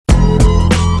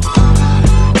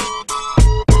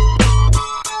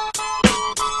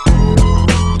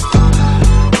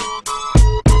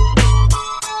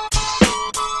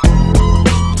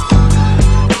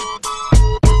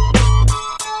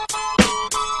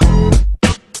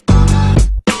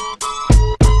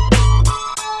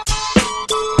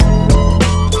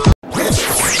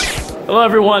Hello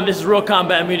everyone, this is Real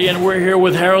Combat Media and we're here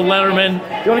with Harold Lederman.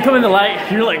 You want to come in the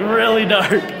light? You're like really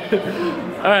dark.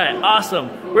 Alright,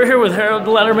 awesome. We're here with Harold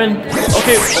Lederman.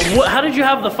 Okay, how did you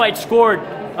have the fight scored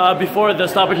before the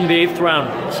stoppage in the 8th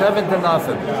round? 7-0.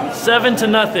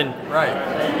 7-0.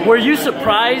 Right. Were you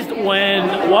surprised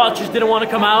when Walt just didn't want to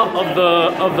come out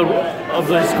of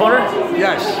his corner?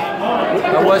 Yes,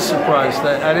 I was surprised.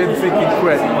 I didn't think he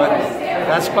quit, but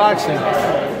that's boxing.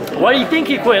 Why do you think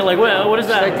he quit? Like, what is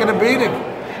that? Taking a beating.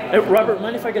 Hey, Robert,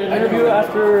 mind if I get an interview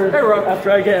after? Hey, Rob.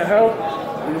 After I get Harold?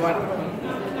 You know what?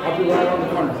 I'll be right on the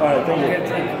corner. All right, thank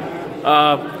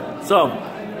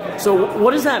you. So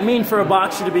what does that mean for a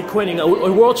boxer to be quitting? A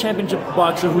world championship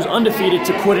boxer who's undefeated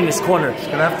to quit in his corner? He's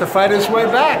gonna have to fight his way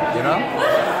back, you know.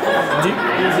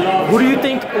 Who do you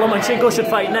think Lomachenko should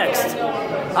fight next?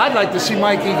 I'd like to see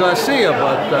Mikey Garcia,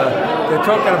 but they're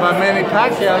talking about Manny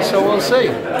Pacquiao, so we'll see.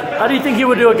 How do you think he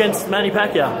would do against Manny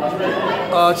Pacquiao?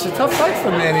 It's a tough fight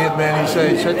for Manny at Manny's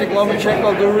age. I think Lomachenko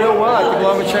will do real well. I think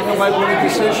Lomachenko might win a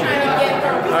decision.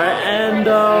 All right, and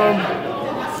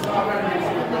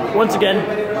once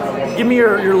again, give me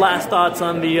your last thoughts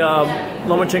on the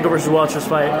Lomachenko versus Welch's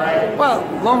fight. Well,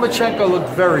 Lomachenko looked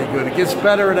very good. It gets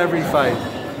better at every fight.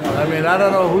 I mean, I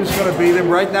don't know who's going to beat him.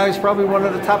 Right now, he's probably one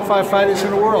of the top 5 fighters in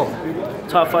the world.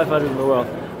 Top 5 fighters in the world.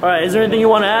 All right, is there anything you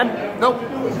want to add? Nope.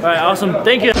 All right, awesome.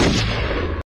 Thank you.